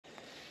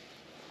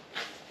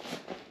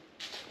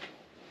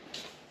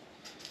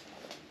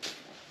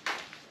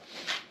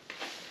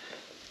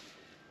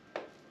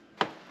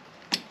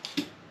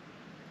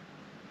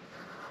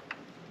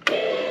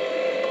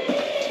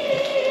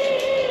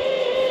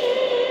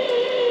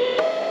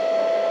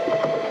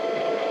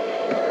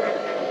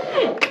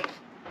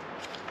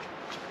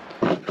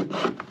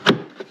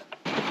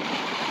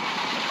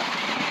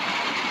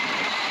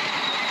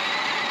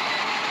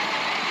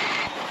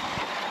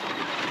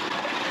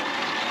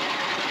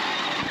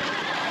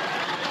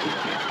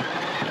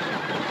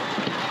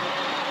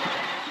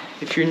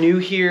If you're new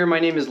here, my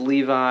name is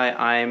Levi.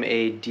 I'm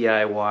a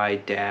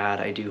DIY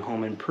dad. I do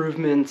home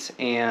improvements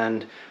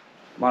and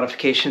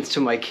modifications to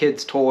my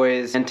kids'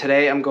 toys. And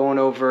today I'm going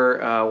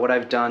over what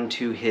I've done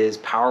to his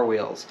Power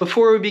Wheels.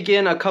 Before we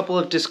begin, a couple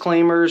of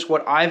disclaimers.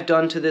 What I've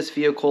done to this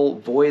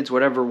vehicle voids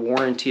whatever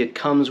warranty it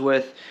comes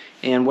with,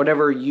 and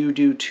whatever you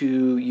do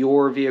to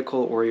your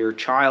vehicle or your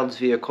child's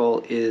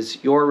vehicle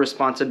is your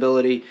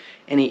responsibility.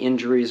 Any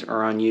injuries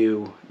are on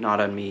you,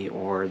 not on me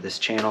or this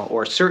channel,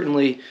 or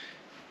certainly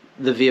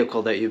the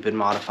vehicle that you've been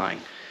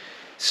modifying.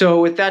 So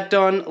with that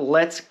done,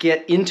 let's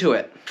get into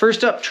it.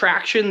 First up,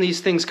 traction. These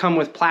things come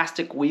with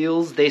plastic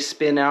wheels. They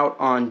spin out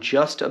on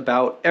just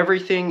about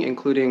everything,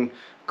 including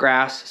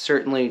grass,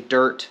 certainly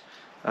dirt,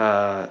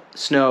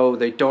 snow.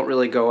 They don't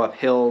really go up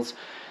hills.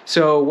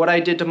 So what I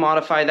did to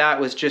modify that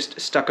was just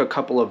stuck a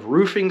couple of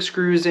roofing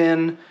screws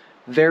in.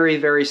 Very,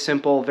 very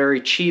simple,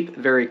 very cheap,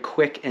 very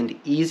quick and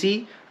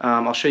easy.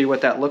 I'll show you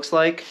what that looks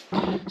like.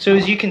 So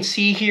as you can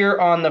see here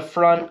on the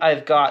front,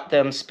 I've got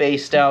them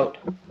spaced out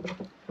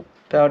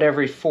about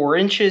every 4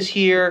 inches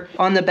here.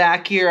 On the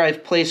back here,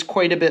 I've placed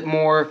quite a bit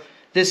more.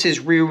 This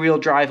is rear-wheel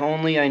drive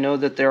only. I know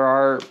that there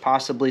are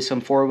possibly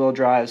some 4-wheel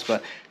drives,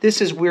 but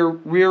this is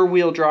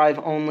rear-wheel drive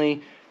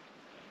only.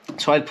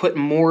 So I've put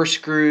more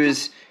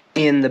screws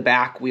in the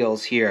back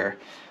wheels here.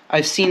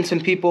 I've seen some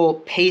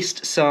people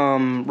paste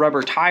some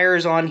rubber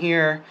tires on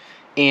here,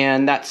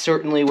 and that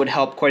certainly would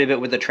help quite a bit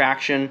with the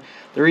traction.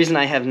 The reason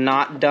I have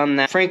not done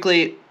that,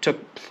 frankly,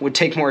 would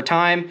take more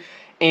time,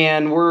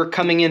 and we're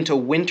coming into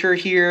winter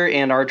here,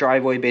 and our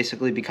driveway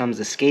basically becomes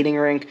a skating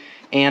rink,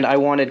 and I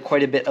wanted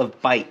quite a bit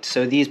of bite.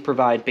 So these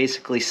provide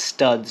basically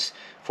studs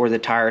for the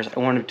tires.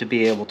 I wanted to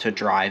be able to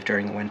drive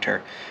during the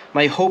winter.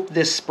 My hope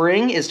this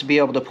spring is to be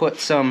able to put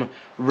some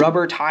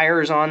rubber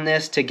tires on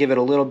this to give it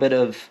a little bit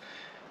of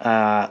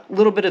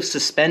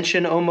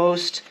suspension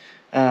almost,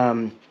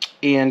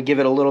 and give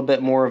it a little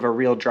bit more of a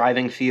real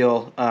driving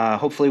feel.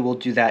 Hopefully we'll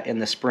do that in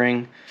the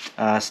spring.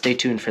 Stay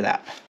tuned for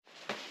that.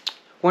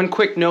 One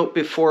quick note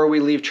before we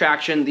leave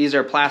traction: these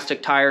are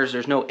plastic tires,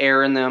 there's no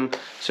air in them,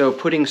 so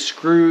putting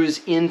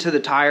screws into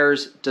the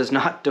tires does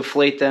not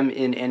deflate them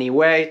in any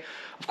way.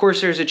 Of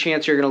course, there's a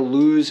chance you're going to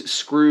lose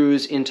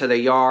screws into the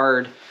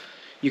yard.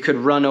 You could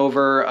run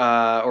over,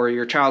 or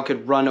your child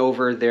could run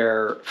over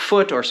their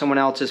foot or someone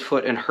else's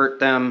foot and hurt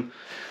them.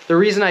 The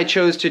reason I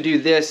chose to do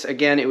this,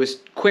 again, it was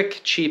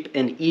quick, cheap,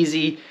 and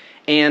easy,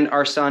 and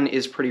our son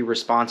is pretty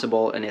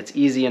responsible, and it's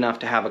easy enough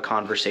to have a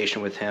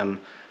conversation with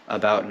him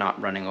about not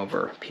running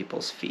over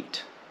people's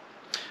feet.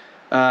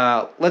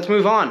 Let's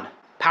move on.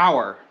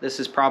 Power. This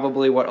is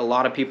probably what a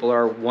lot of people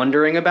are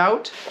wondering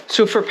about.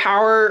 So for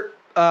power,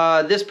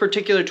 this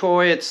particular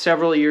toy, it's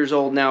several years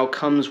old now,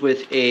 comes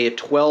with a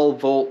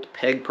 12-volt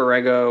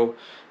perego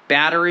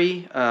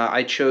battery.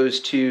 I chose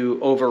to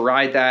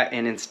override that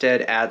and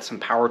instead add some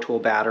power tool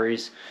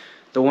batteries.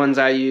 The ones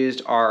I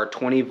used are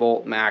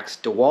 20-volt max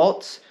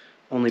dewalts,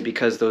 only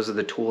because those are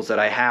the tools that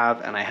I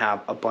have, and I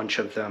have a bunch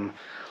of them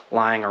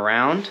lying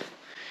around.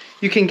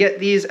 You can get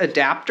these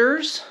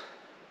adapters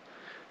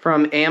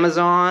from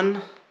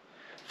Amazon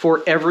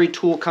for every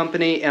tool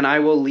company, and I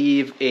will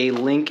leave a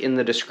link in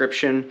the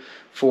description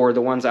for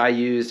the ones I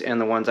used and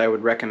the ones I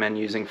would recommend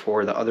using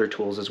for the other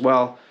tools as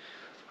well.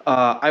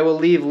 I will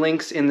leave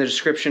links in the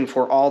description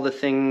for all the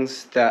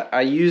things that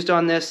I used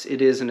on this.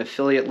 It is an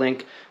affiliate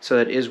link, so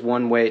that is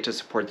one way to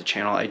support the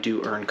channel. I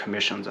do earn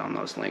commissions on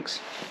those links.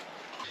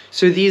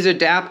 So these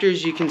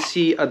adapters, you can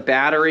see a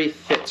battery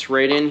fits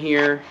right in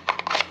here,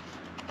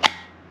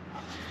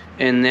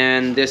 and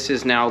then this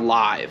is now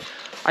live.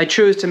 I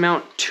chose to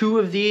mount 2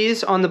 of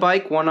these on the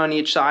bike, 1 on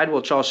each side,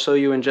 which I'll show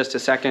you in just a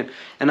second,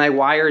 and I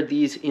wired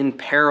these in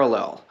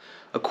parallel.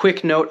 A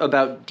quick note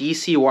about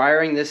DC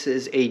wiring: this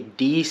is a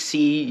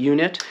DC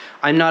unit.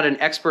 I'm not an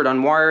expert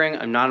on wiring,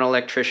 I'm not an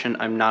electrician,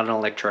 I'm not an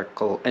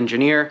electrical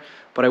engineer,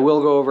 but I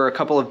will go over a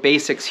couple of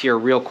basics here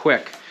real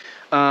quick.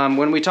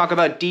 When we talk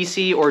about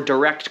DC or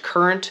direct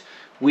current,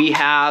 we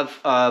have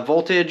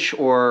voltage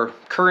or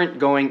current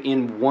going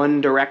in one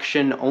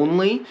direction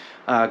only,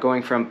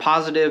 going from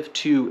positive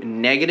to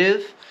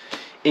negative.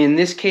 In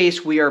this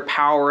case, we are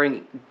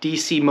powering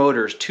DC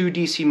motors, 2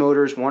 DC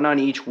motors, 1 on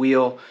each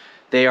wheel.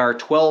 They are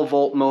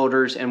 12-volt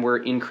motors, and we're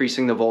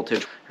increasing the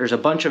voltage. There's a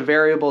bunch of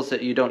variables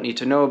that you don't need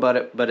to know about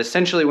it, but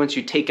essentially once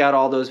you take out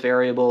all those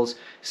variables,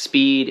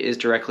 speed is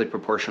directly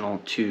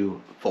proportional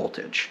to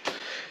voltage.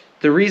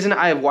 The reason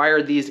I have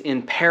wired these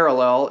in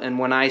parallel, and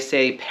when I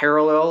say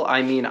parallel,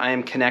 I mean I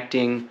am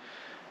connecting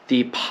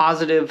the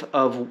positive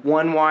of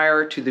one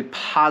wire to the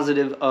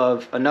positive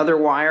of another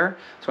wire.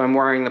 So I'm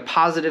wiring the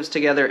positives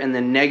together and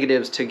the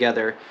negatives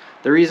together.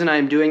 The reason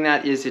I'm doing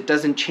that is it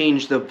doesn't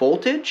change the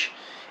voltage.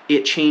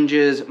 It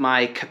changes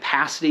my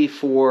capacity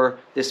for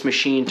this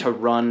machine to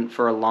run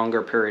for a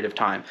longer period of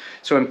time.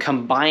 So I'm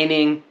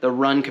combining the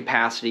run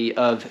capacity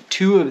of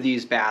 2 of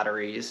these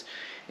batteries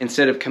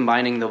instead of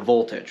combining the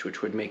voltage,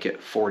 which would make it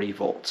 40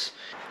 volts.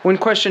 One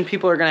question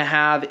people are going to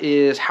have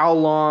is how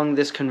long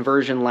this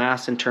conversion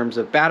lasts in terms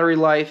of battery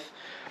life.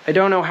 I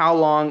don't know how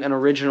long an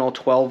original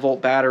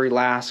 12-volt battery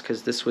lasts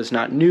because this was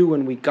not new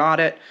when we got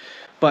it,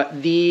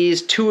 But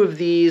these, two of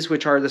these,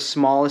 which are the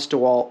smallest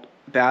DeWalt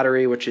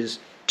battery, which is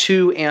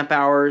 2 amp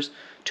hours,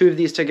 two of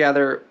these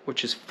together,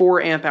 which is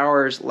 4 amp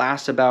hours,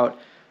 last about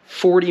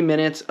 40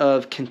 minutes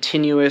of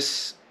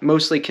continuous,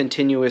 mostly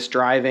continuous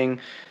driving.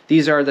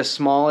 These are the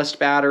smallest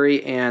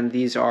battery, and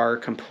these are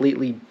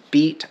completely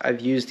beat.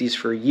 I've used these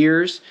for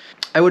years.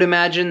 I would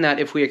imagine that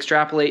if we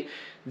extrapolate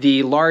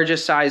the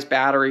largest size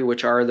battery,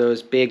 which are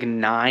those big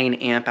 9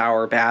 amp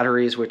hour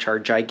batteries, which are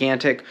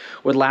gigantic,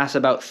 would last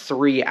about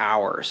 3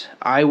 hours.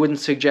 I wouldn't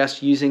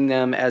suggest using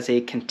them as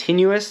a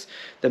continuous.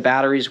 The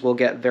batteries will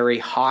get very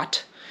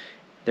hot.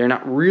 They're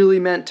not really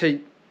meant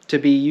to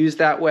be used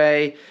that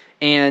way,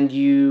 and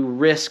you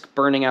risk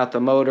burning out the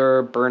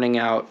motor, burning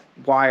out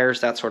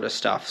wires, that sort of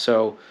stuff.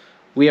 So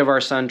we have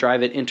our son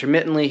drive it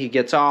intermittently. He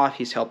gets off,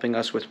 he's helping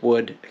us with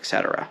wood,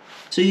 etc.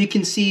 So you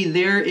can see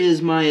there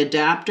is my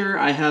adapter.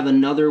 I have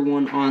another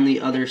one on the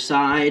other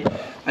side.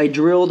 I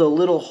drilled a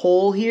little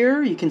hole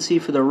here, you can see,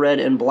 for the red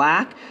and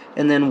black,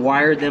 and then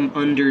wired them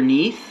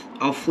underneath.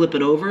 I'll flip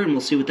it over and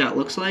we'll see what that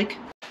looks like.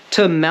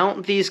 To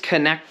mount these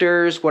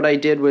connectors, what I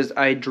did was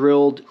I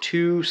drilled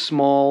 2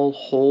 small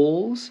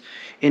holes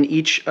in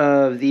each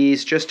of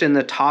these. Just in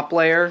the top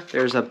layer,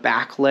 there's a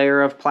back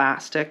layer of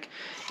plastic,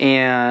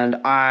 and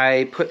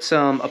I put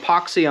some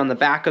epoxy on the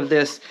back of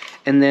this,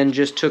 and then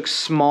just took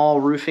small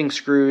roofing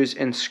screws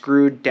and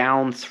screwed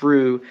down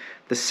through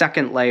the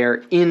second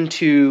layer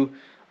into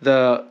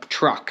the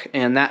truck,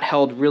 and that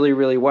held really,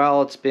 really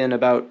well. It's been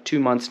about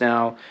 2 months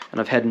now, and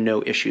I've had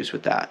no issues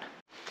with that.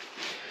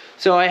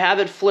 So I have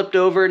it flipped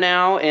over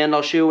now, and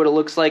I'll show you what it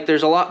looks like.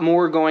 There's a lot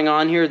more going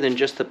on here than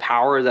just the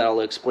power that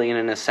I'll explain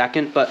in a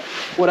second, but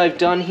what I've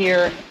done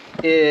here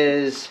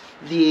is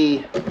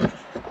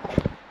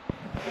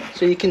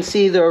so you can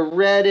see the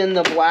red and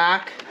the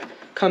black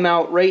come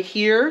out right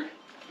here.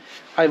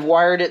 I've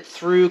wired it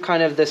through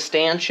kind of the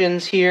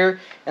stanchions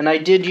here, and I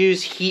did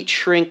use heat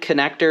shrink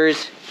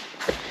connectors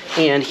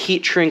and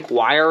heat shrink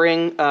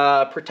wiring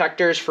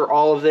protectors for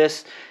all of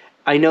this.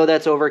 I know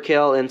that's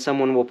overkill, and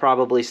someone will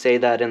probably say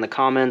that in the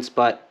comments,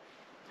 but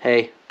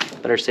hey,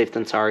 better safe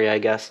than sorry, I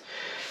guess.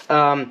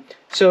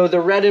 So the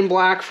red and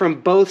black from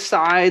both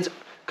sides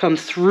come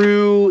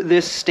through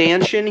this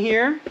stanchion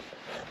here,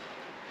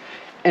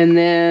 and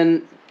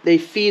then they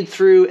feed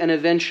through and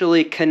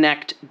eventually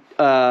connect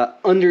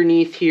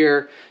underneath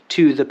here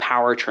to the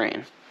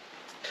powertrain.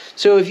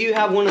 So if you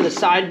have one of the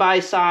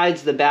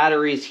side-by-sides, the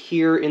battery's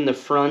here in the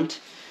front.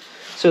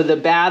 So the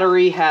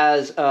battery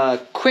has a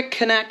quick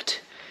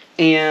connect,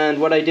 and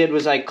what I did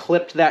was I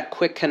clipped that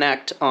quick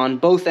connect on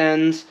both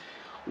ends.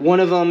 One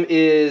of them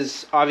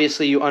is,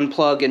 obviously, you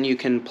unplug and you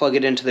can plug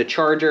it into the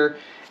charger,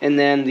 and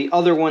then the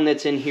other one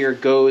that's in here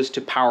goes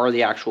to power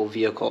the actual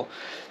vehicle.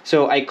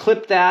 So I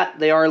clipped that,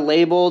 they are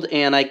labeled,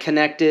 and I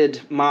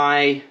connected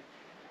my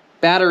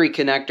battery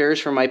connectors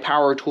for my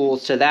power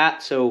tools to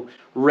that. So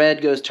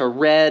red goes to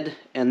red,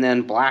 and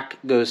then black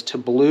goes to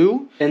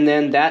blue, and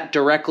then that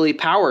directly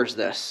powers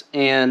this.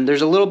 And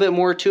there's a little bit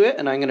more to it,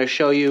 and I'm going to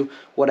show you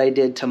what I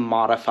did to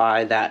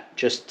modify that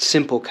just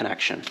simple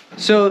connection.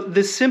 So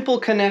the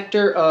simple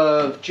connector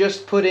of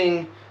just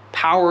putting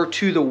power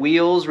to the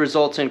wheels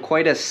results in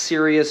quite a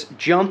serious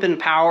jump in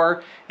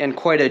power and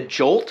quite a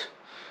jolt.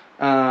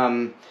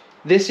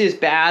 This is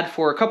bad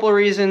for a couple of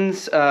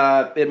reasons.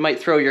 It might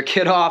throw your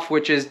kid off,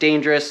 which is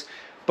dangerous,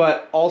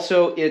 but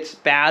also it's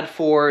bad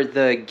for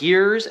the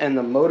gears and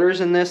the motors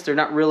in this. They're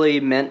not really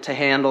meant to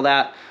handle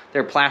that.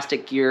 They're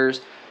plastic gears.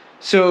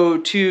 So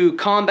to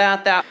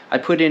combat that, I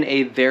put in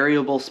a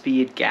variable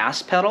speed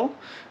gas pedal.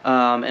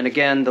 And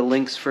again, the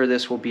links for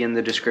this will be in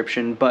the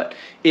description, but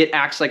it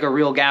acts like a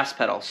real gas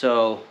pedal.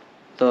 So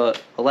the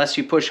less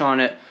you push on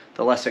it,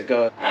 the less it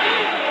goes.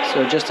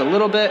 So just a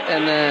little bit,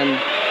 and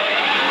then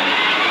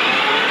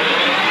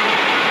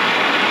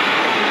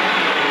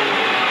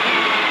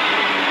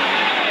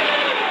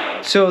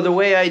so the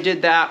way I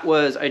did that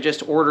was I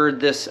just ordered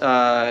this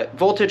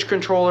voltage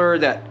controller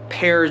that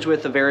pairs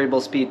with the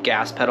variable speed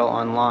gas pedal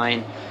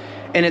online.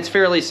 And it's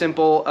fairly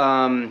simple.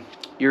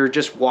 You're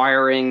just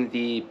wiring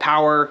the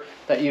power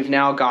that you've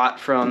now got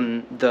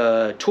from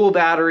the tool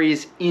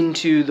batteries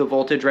into the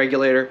voltage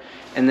regulator,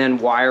 and then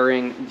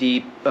wiring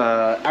the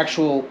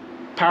actual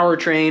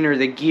powertrain or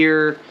the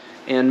gear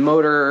and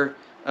motor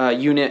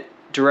unit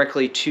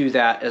directly to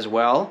that as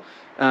well.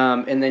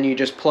 And then you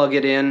just plug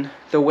it in.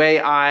 The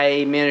way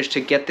I managed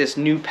to get this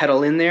new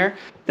pedal in there,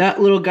 that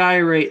little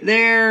guy right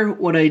there,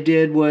 what I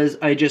did was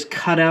I just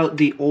cut out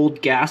the old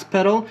gas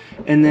pedal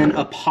and then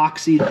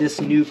epoxied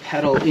this new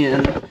pedal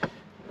in.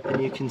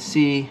 And you can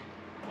see.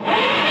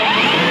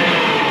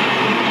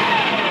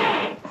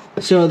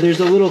 So there's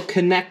a little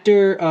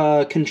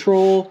connector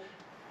control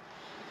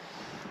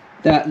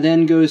that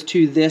then goes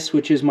to this,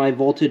 which is my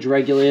voltage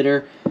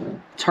regulator.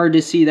 It's hard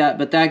to see that,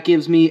 but that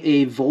gives me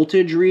a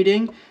voltage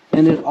reading.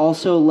 And it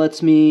also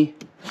lets me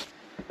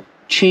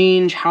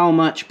change how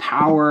much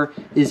power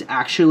is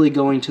actually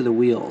going to the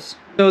wheels.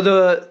 So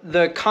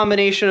the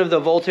combination of the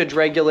voltage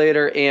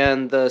regulator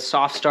and the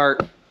soft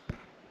start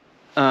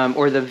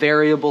or the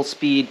variable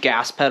speed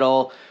gas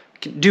pedal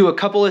do a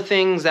couple of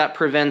things that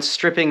prevents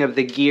stripping of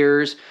the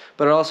gears,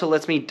 but it also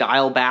lets me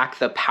dial back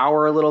the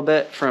power a little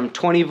bit from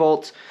 20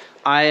 volts.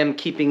 I am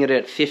keeping it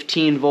at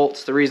 15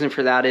 volts. The reason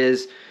for that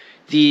is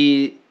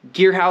the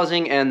gear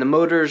housing and the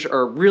motors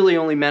are really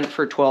only meant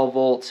for 12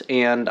 volts,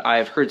 and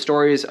I've heard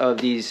stories of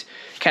these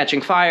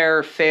catching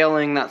fire,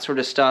 failing, that sort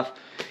of stuff.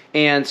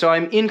 And so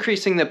I'm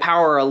increasing the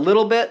power a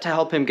little bit to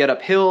help him get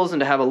up hills and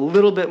to have a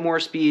little bit more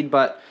speed,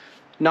 but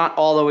not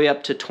all the way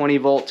up to 20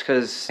 volts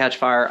because catch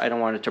fire, I don't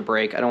want it to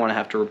break. I don't want to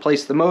have to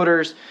replace the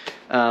motors.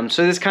 So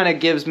this kind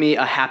of gives me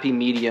a happy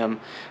medium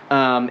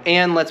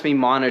and lets me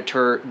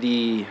monitor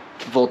the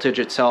voltage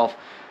itself.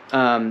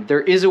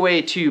 There is a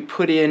way to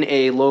put in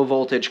a low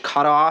voltage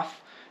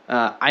cutoff.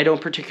 I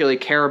don't particularly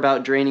care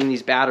about draining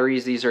these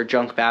batteries. These are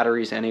junk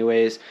batteries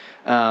anyways.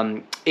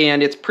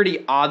 And it's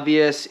pretty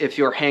obvious if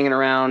you're hanging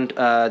around,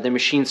 the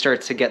machine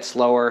starts to get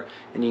slower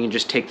and you can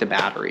just take the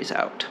batteries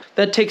out.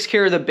 That takes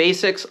care of the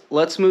basics.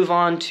 Let's move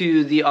on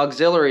to the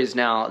auxiliaries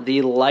now,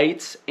 the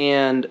lights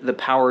and the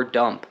power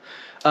dump.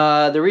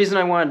 The reason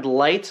I wanted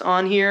lights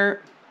on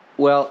here,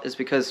 well, is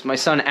because my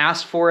son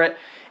asked for it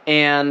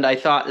and I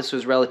thought this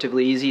was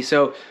relatively easy.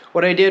 So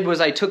what I did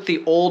was I took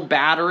the old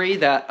battery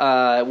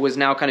that was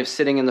now kind of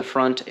sitting in the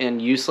front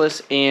and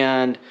useless,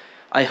 and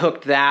I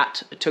hooked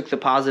that, took the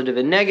positive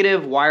and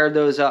negative, wired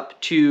those up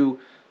to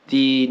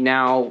the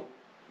now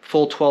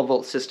full 12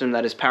 volt system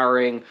that is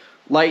powering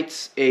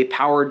lights, a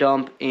power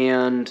dump,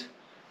 and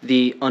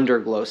the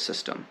underglow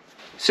system.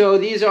 So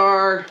these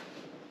are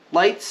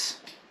lights,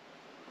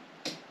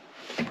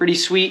 pretty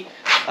sweet.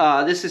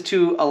 This is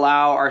to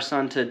allow our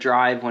son to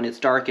drive when it's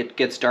dark. It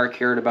gets dark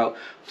here at about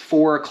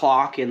 4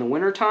 o'clock in the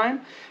winter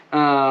time.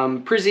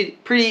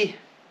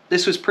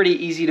 This was pretty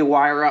easy to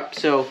wire up,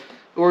 so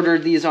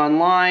ordered these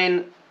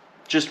online,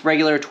 just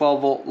regular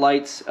 12 volt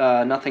lights,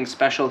 nothing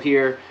special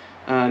here.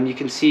 You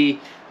can see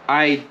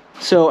I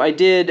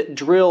did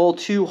drill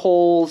 2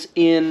 holes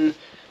in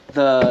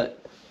the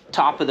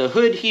top of the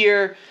hood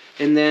here,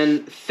 and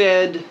then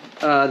fed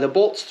the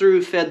bolts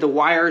through, fed the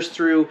wires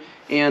through,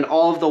 and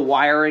all of the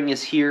wiring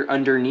is here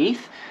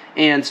underneath.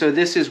 And so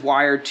this is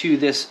wired to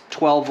this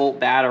 12 volt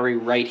battery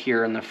right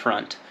here in the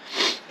front.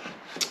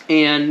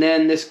 And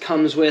then this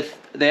comes with,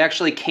 they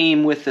actually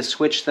came with the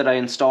switch that I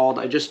installed.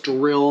 I just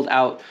drilled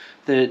out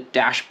the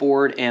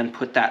dashboard and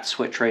put that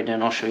switch right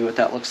in. I'll show you what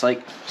that looks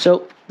like.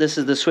 So this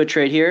is the switch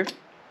right here.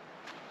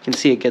 You can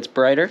see it gets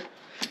brighter.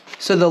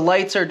 So the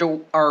lights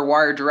are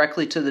wired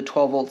directly to the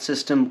 12 volt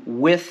system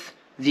with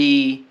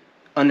the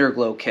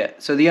underglow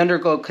kit. So the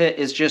underglow kit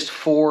is just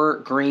 4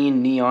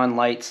 green neon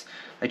lights.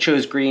 I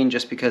chose green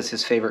just because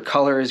his favorite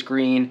color is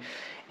green,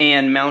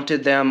 and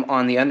mounted them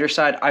on the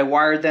underside. I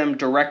wired them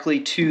directly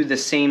to the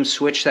same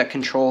switch that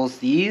controls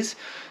these.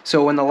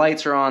 So when the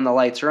lights are on, the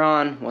lights are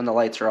on. When the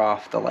lights are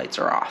off, the lights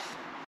are off.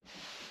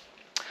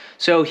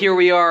 So here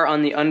we are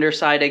on the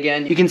underside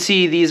again. You can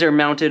see these are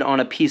mounted on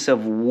a piece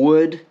of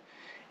wood.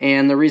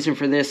 And the reason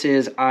for this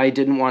is I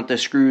didn't want the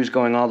screws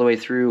going all the way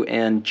through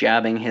and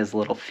jabbing his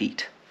little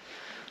feet.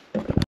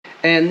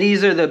 And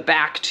these are the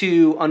back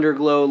 2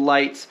 underglow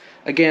lights.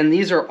 Again,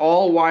 these are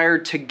all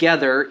wired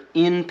together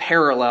in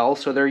parallel,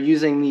 so they're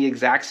using the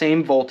exact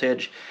same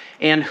voltage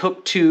and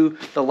hooked to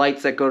the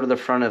lights that go to the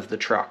front of the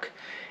truck.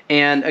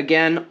 And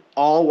again,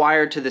 all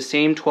wired to the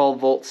same 12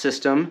 volt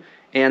system,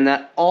 and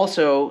that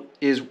also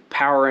is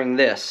powering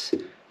this,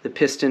 the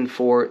piston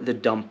for the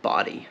dump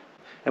body.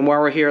 And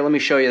while we're here, let me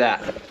show you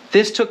that.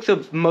 This took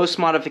the most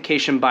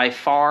modification by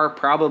far,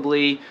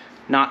 probably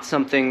not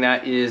something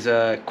that is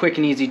a quick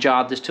and easy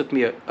job. This took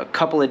me a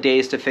couple of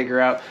days to figure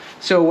out.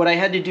 So what I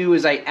had to do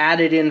is I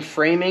added in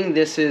framing.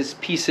 This is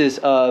pieces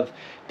of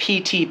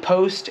PT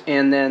post,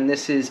 and then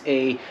this is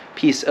a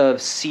piece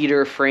of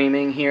cedar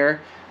framing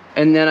here.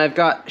 And then I've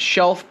got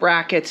shelf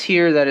brackets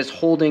here that is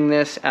holding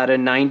this at a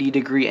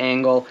 90-degree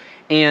angle.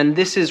 And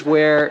this is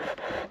where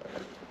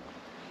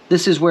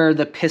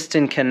the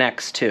piston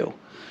connects to.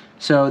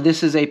 So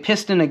this is a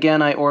piston,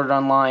 again, I ordered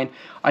online.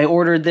 I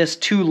ordered this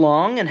too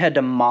long and had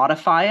to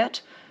modify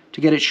it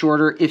to get it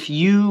shorter. If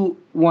you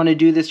want to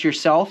do this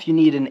yourself, you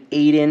need an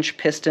 8-inch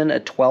piston, a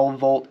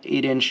 12-volt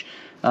 8-inch.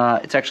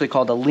 It's actually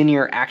called a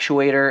linear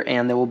actuator,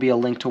 and there will be a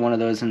link to one of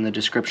those in the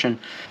description.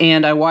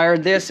 And I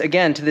wired this,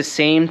 again, to the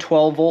same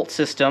 12-volt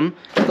system.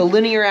 The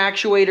linear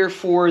actuator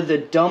for the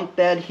dump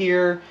bed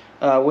here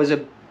was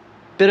a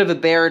bit of a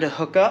bear to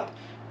hook up.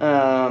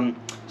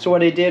 So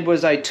what I did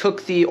was I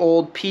took the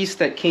old piece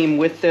that came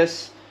with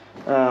this.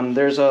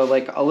 There's a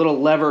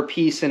little lever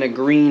piece and a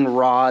green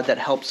rod that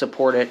helps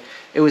support it.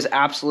 It was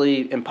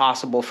absolutely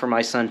impossible for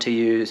my son to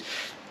use.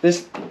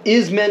 This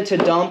is meant to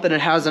dump, and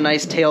it has a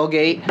nice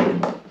tailgate.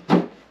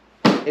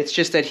 It's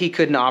just that he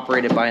couldn't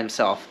operate it by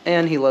himself,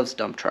 and he loves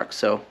dump trucks,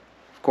 so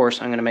of course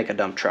I'm going to make a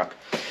dump truck.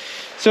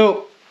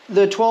 So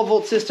the 12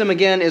 volt system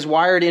again is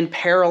wired in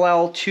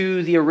parallel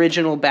to the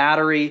original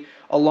battery,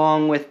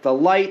 along with the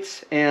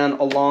lights and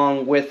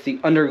along with the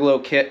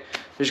underglow kit.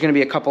 There's going to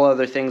be a couple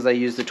other things I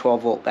use the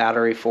 12 volt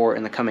battery for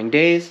in the coming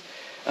days.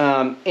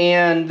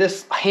 And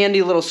this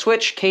handy little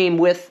switch came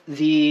with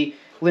the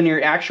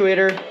linear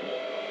actuator.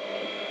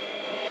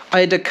 I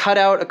had to cut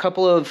out a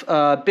couple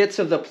of bits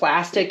of the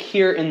plastic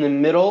here in the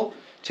middle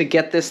to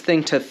get this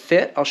thing to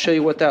fit. I'll show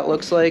you what that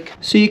looks like.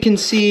 So you can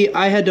see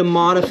I had to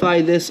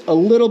modify this a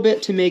little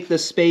bit to make the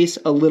space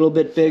a little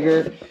bit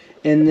bigger.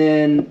 And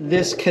then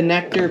this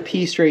connector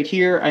piece right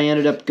here, I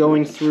ended up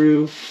going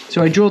through.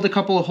 So I drilled a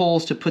couple of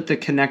holes to put the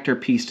connector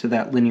piece to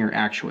that linear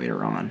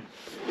actuator on.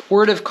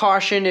 Word of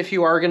caution if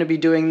you are going to be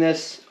doing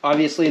this,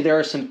 obviously there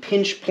are some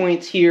pinch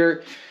points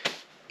here.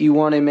 You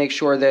want to make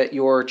sure that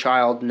your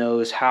child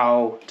knows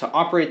how to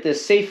operate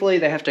this safely.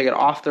 They have to get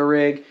off the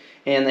rig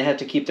and they have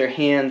to keep their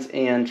hands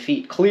and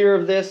feet clear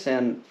of this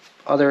and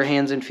other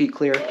hands and feet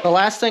clear. The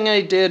last thing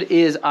I did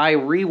is I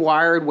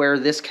rewired where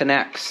this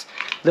connects.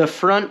 The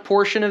front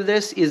portion of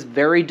this is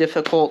very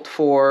difficult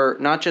for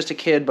not just a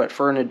kid, but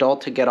for an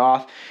adult to get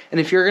off. And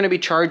if you're going to be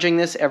charging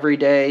this every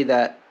day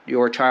that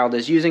your child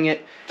is using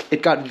it,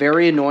 it got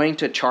very annoying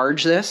to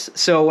charge this.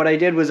 So what I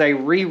did was I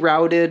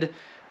rerouted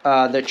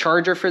the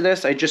charger for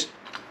this. I just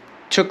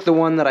took the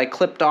one that I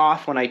clipped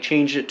off when I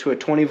changed it to a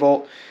 20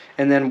 volt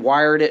and then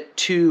wired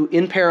it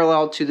in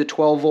parallel to the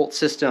 12 volt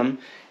system.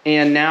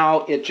 And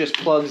now it just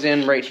plugs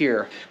in right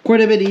here.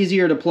 Quite a bit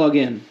easier to plug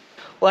in.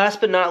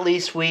 Last but not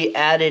least, we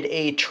added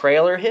a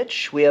trailer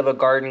hitch. We have a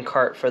garden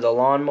cart for the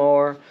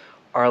lawnmower.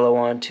 Arlo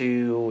wanted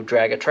to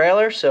drag a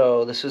trailer,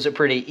 so this was a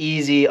pretty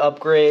easy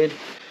upgrade.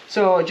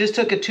 So I just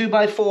took a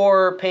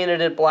 2x4,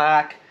 painted it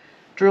black,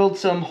 drilled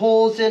some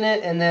holes in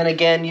it, and then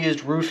again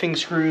used roofing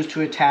screws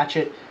to attach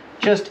it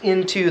just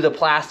into the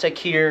plastic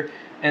here,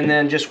 and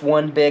then just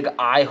one big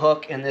eye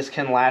hook, and this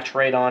can latch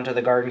right onto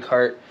the garden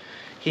cart.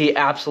 He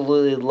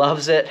absolutely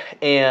loves it,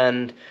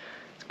 and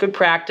it's good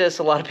practice.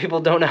 A lot of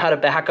people don't know how to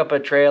back up a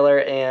trailer,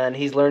 and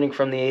he's learning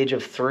from the age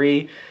of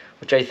 3,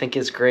 which I think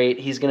is great.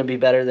 He's going to be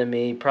better than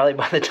me probably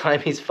by the time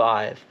he's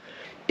 5.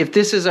 If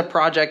this is a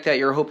project that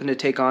you're hoping to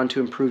take on to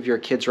improve your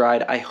kid's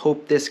ride, I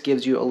hope this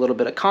gives you a little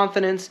bit of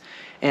confidence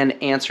and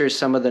answers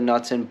some of the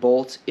nuts and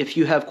bolts. If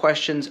you have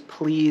questions,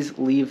 please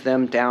leave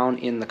them down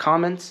in the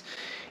comments.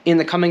 In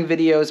the coming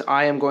videos,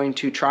 I am going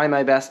to try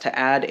my best to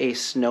add a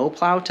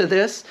snowplow to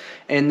this,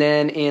 and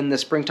then in the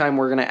springtime,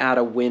 we're going to add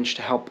a winch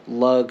to help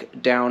lug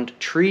down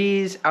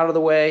trees out of the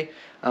way.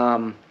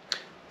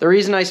 The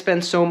reason I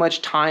spend so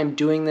much time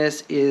doing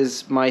this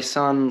is my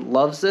son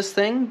loves this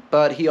thing,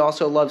 but he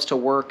also loves to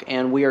work,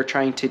 and we are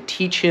trying to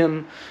teach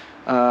him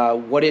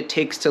what it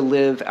takes to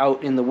live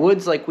out in the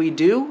woods like we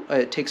do.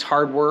 It takes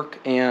hard work,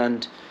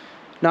 and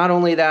not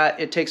only that,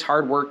 it takes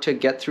hard work to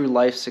get through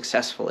life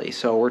successfully.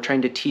 So we're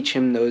trying to teach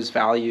him those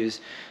values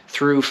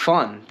through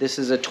fun. This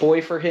is a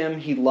toy for him.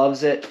 He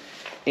loves it,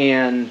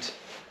 and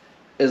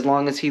as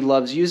long as he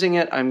loves using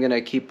it, I'm going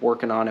to keep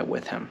working on it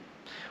with him.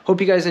 Hope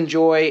you guys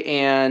enjoy,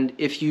 and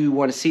if you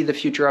want to see the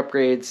future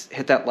upgrades,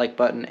 hit that like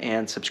button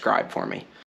and subscribe for me.